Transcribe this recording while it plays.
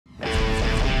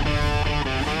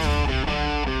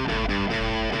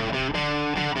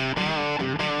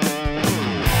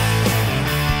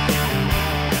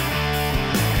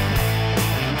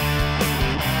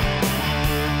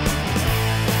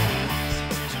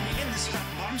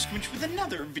Squinch with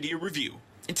another video review.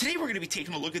 And today we're going to be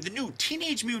taking a look at the new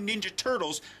Teenage Mutant Ninja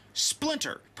Turtles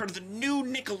Splinter, part of the new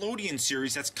Nickelodeon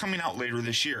series that's coming out later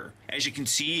this year. As you can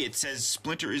see, it says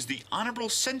Splinter is the honorable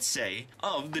sensei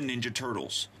of the Ninja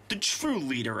Turtles. The true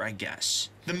leader, I guess.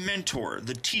 The mentor,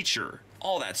 the teacher,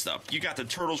 all that stuff. You got the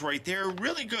turtles right there.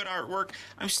 Really good artwork.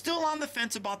 I'm still on the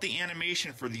fence about the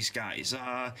animation for these guys.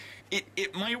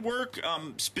 It might work,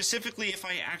 specifically if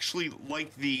I actually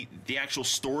like the actual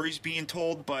stories being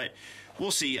told, but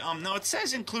we'll see. Now it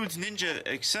says includes ninja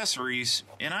accessories,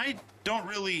 and I don't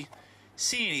really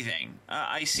see anything.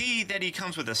 I see that he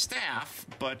comes with a staff,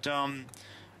 but other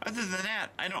than that,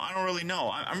 I don't really know.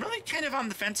 I'm really kind of on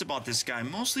the fence about this guy,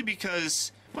 mostly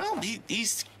because, well,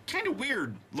 he's kind of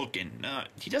weird looking.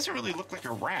 He doesn't really look like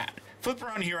a rat. Flip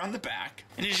around here on the back,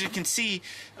 and as you can see,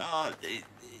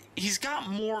 he's got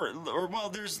more, or well,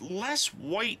 there's less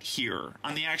white here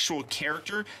on the actual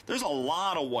character. There's a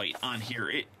lot of white on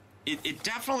here. It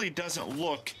definitely doesn't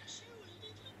look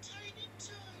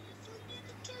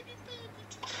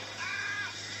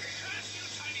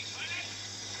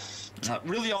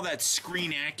really all that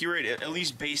screen accurate, at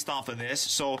least based off of this,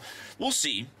 so we'll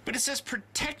see. But it says,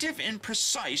 protective and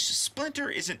precise, Splinter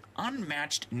is an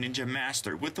unmatched ninja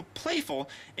master with a playful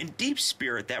and deep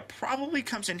spirit that probably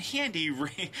comes in handy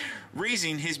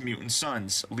raising his mutant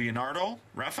sons, Leonardo,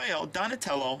 Raphael,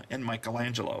 Donatello, and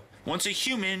Michelangelo. Once a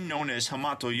human known as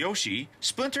Hamato Yoshi,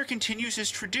 Splinter continues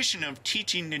his tradition of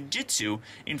teaching ninjutsu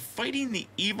and fighting the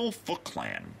evil Foot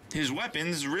Clan. His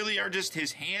weapons really are just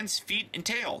his hands, feet, and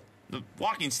tail. The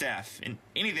walking staff, and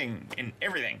anything, and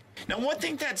everything. Now, one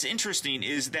thing that's interesting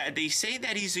is that they say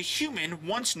that he's a human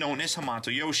once known as Hamato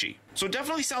Yoshi. So it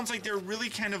definitely sounds like they're really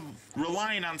kind of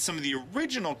relying on some of the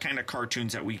original kind of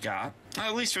cartoons that we got,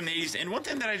 at least from the 80s. And one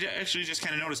thing that I actually just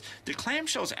kind of noticed, the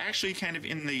clamshell is actually kind of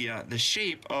in the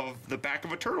shape of the back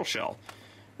of a turtle shell,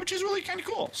 which is really kind of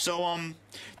cool. So,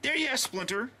 there you have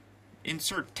Splinter.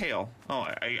 Insert tail. Oh,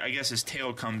 I guess his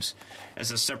tail comes as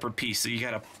a separate piece, so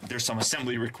there's some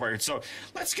assembly required. So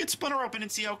let's get Splinter open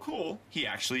and see how cool he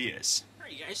actually is.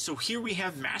 Alright guys, so here we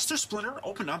have Master Splinter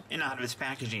opened up and out of its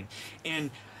packaging. And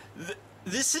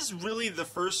this is really the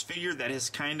first figure that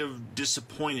has kind of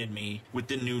disappointed me with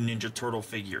the new Ninja Turtle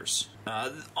figures.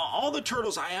 All the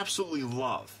turtles I absolutely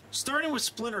love. Starting with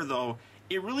Splinter though,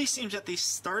 it really seems that they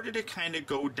started to kind of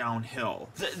go downhill.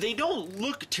 They don't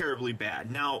look terribly bad.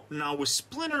 Now with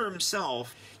Splinter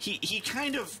himself, he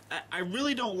kind of, I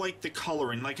really don't like the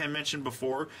coloring. Like I mentioned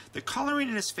before, the coloring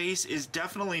in his face is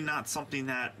definitely not something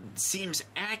that seems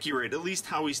accurate, at least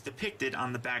how he's depicted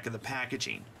on the back of the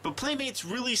packaging. But Playmates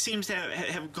really seems to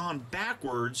have gone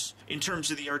backwards in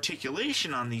terms of the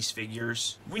articulation on these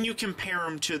figures when you compare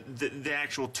them to the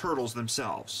actual turtles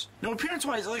themselves. Now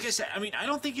appearance-wise, like I said, I mean, I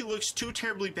don't think he looks too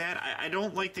terribly bad. I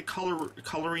don't like the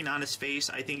coloring on his face.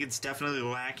 I think it's definitely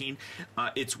lacking.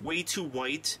 It's way too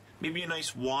white. Maybe a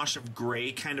nice wash of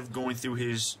gray kind of going through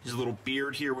his little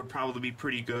beard here would probably be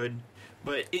pretty good.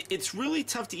 But it's really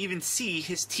tough to even see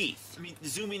his teeth. I mean,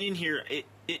 zooming in here,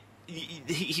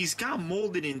 he's got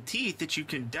molded in teeth that you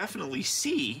can definitely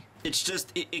see. It's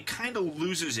just, it kind of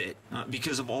loses it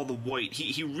because of all the white.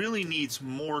 He really needs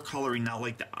more coloring. Now,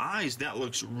 like the eyes, that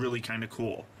looks really kind of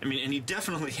cool. I mean, and he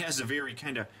definitely has a very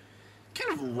kind of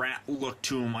rat look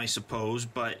to him, I suppose.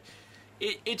 But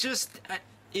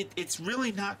it's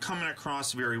really not coming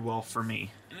across very well for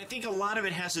me. And I think a lot of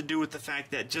it has to do with the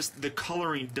fact that just the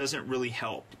coloring doesn't really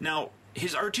help. Now,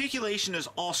 his articulation is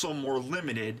also more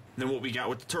limited than what we got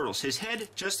with the turtles. His head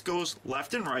just goes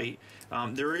left and right.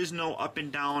 There is no up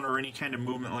and down or any kind of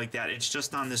movement like that. It's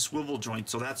just on this swivel joint,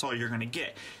 so that's all you're going to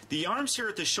get. The arms here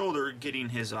at the shoulder, getting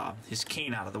his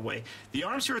cane out of the way. The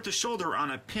arms here at the shoulder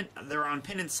are they're on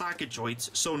pin and socket joints,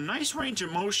 so nice range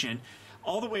of motion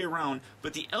all the way around,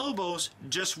 but the elbows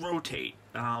just rotate.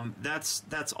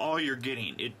 That's all you're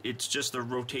getting. It's just a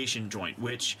rotation joint,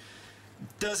 which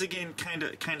does again kind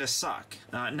of suck.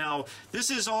 Now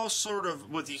this is all sort of,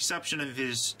 with the exception of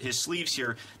his sleeves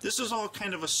here, this is all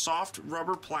kind of a soft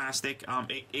rubber plastic.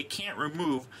 It can't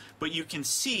remove, but you can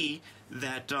see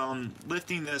that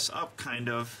lifting this up kind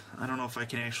of, I don't know if I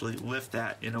can actually lift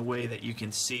that in a way that you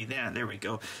can see that. There we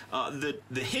go. The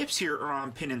hips here are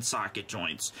on pin and socket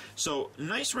joints, so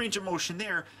nice range of motion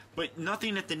there, but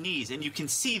nothing at the knees. And you can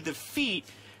see the feet,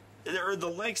 or the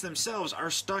legs themselves,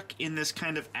 are stuck in this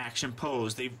kind of action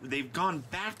pose. They've gone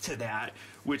back to that,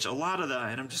 which a lot of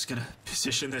and I'm just gonna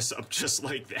position this up just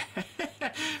like that.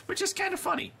 which is kind of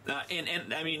funny.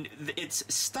 And I mean, it's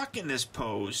stuck in this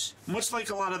pose, much like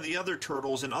a lot of the other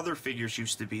turtles and other figures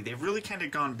used to be. They've really kind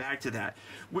of gone back to that,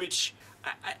 which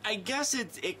I guess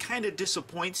it kind of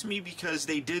disappoints me because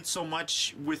they did so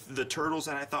much with the turtles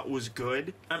that I thought was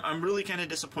good. I'm really kind of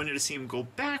disappointed to see them go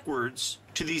backwards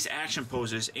to these action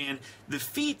poses, and the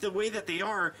feet, the way that they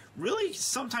are, really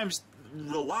sometimes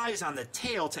relies on the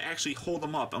tail to actually hold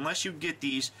them up, unless you get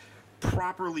these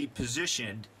properly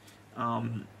positioned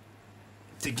to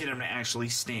get them to actually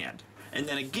stand. And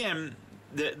then again,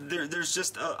 there's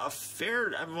just a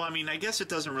fair, well, I mean, I guess it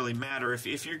doesn't really matter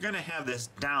if you're going to have this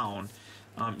down.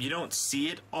 You don't see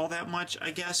it all that much,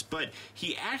 I guess, but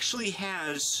he actually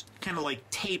has kind of like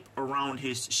tape around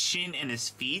his shin and his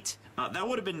feet. That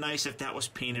would have been nice if that was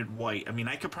painted white. I mean,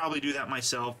 I could probably do that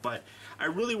myself, but I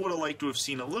really would have liked to have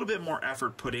seen a little bit more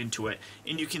effort put into it.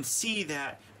 And you can see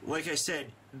that, like I said,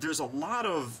 there's a lot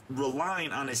of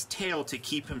relying on his tail to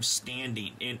keep him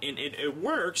standing. And it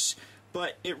works,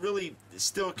 but it really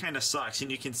still kind of sucks. And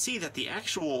you can see that the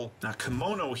actual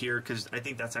kimono here, because I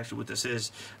think that's actually what this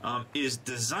is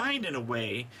designed in a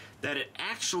way that it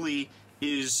actually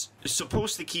is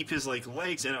supposed to keep his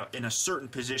legs in a certain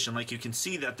position. Like you can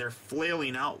see that they're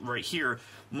flailing out right here,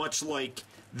 much like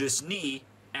this knee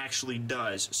actually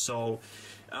does. So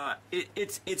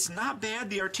it's not bad.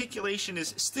 The articulation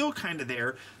is still kind of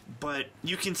there, but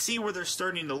you can see where they're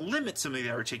starting to limit some of the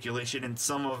articulation in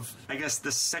some of, I guess,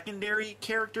 the secondary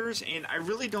characters, and I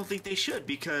really don't think they should,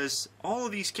 because all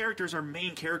of these characters are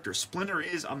main characters. Splinter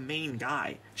is a main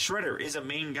guy. Shredder is a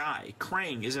main guy.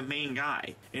 Krang is a main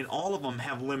guy, and all of them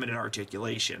have limited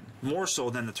articulation, more so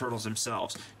than the turtles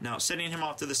themselves. Now, setting him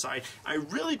off to the side, I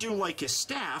really do like his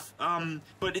staff,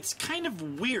 but it's kind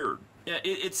of weird.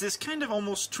 It's this kind of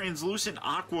almost translucent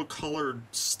aqua-colored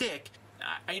stick.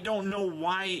 I don't know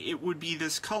why it would be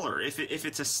this color. If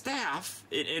it's a staff,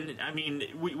 and I mean,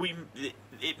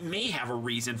 it may have a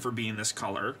reason for being this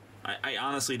color. I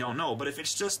honestly don't know. But if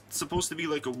it's just supposed to be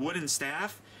like a wooden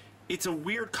staff, it's a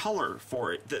weird color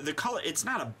for it. The color, it's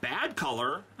not a bad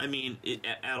color, I mean,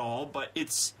 at all, but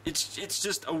it's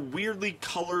just a weirdly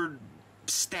colored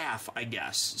staff, I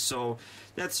guess. So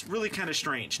that's really kind of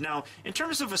strange. Now, in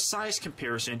terms of a size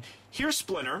comparison, here's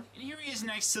Splinter, and here he is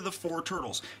next to the 4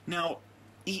 turtles. Now,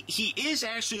 he is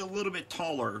actually a little bit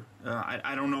taller.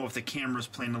 I don't know if the camera's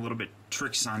playing a little bit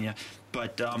tricks on you,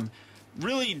 but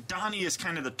really, Donnie is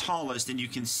kind of the tallest, and you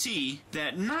can see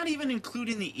that not even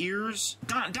including the ears,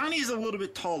 Donnie is a little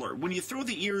bit taller. When you throw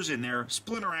the ears in there,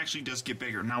 Splinter actually does get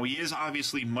bigger. Now, he is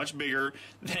obviously much bigger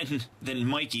than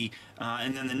Mikey,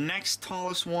 and then the next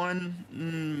tallest one,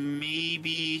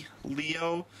 maybe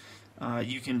Leo.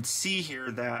 You can see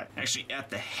here that actually at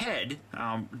the head,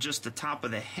 just the top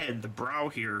of the head, the brow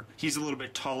here, he's a little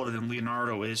bit taller than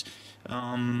Leonardo is.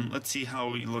 Let's see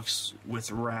how he looks with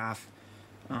Raph.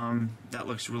 That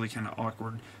looks really kind of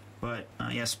awkward. But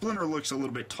yeah, Splinter looks a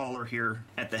little bit taller here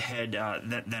at the head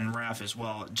than Raph as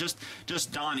well. Just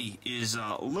Donnie is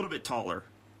a little bit taller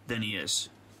than he is.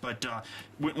 But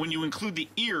when you include the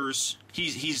ears,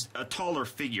 he's a taller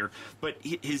figure. But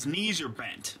his knees are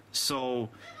bent. So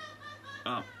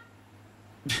that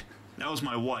was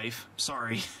my wife.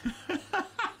 Sorry.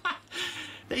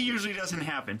 That usually doesn't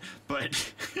happen,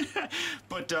 but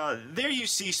there you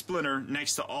see Splinter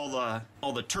next to all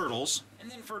the turtles.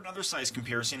 And then for another size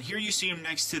comparison, here you see him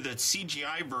next to the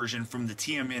CGI version from the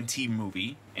TMNT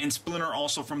movie, and Splinter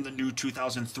also from the new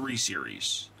 2003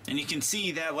 series. And you can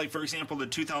see that, like, for example, the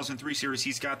 2003 series,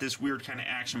 he's got this weird kind of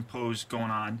action pose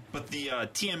going on. But the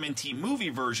TMNT movie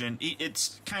version,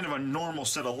 it's kind of a normal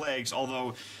set of legs,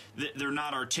 although they're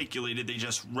not articulated, they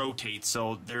just rotate,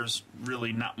 so there's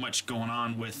really not much going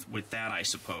on with that, I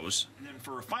suppose. And then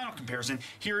for a final comparison,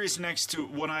 here is next to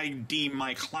what I deem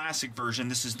my classic version.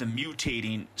 This is the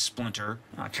mutating Splinter,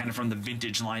 kind of from the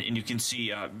vintage line, and you can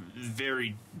see a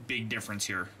very big difference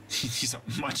here. He's a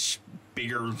much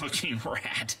bigger looking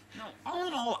rat. Now, all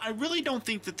in all, I really don't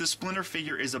think that the Splinter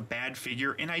figure is a bad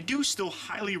figure, and I do still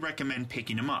highly recommend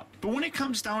picking him up. But when it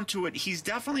comes down to it, he's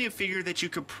definitely a figure that you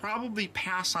could probably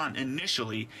pass on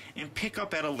initially and pick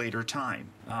up at a later time.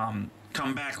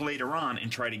 Come back later on and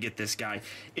try to get this guy.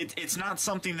 It's not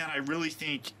something that I really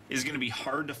think is going to be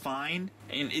hard to find,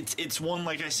 and it's one,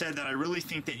 like I said, that I really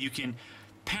think that you can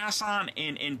pass on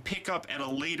and pick up at a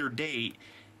later date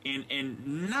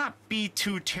and not be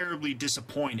too terribly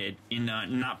disappointed in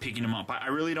not picking them up. I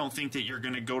really don't think that you're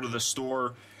going to go to the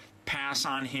store pass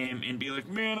on him and be like,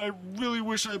 man, I really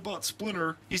wish I bought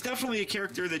Splinter. He's definitely a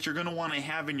character that you're going to want to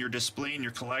have in your display in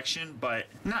your collection, but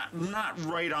not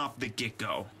right off the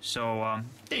get-go. So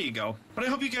there you go. But I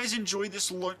hope you guys enjoyed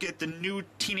this look at the new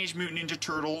Teenage Mutant Ninja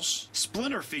Turtles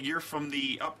Splinter figure from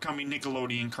the upcoming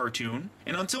Nickelodeon cartoon.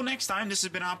 And until next time, this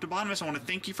has been Optibotimus. I want to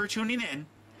thank you for tuning in.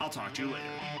 I'll talk to you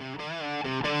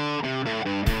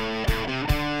later.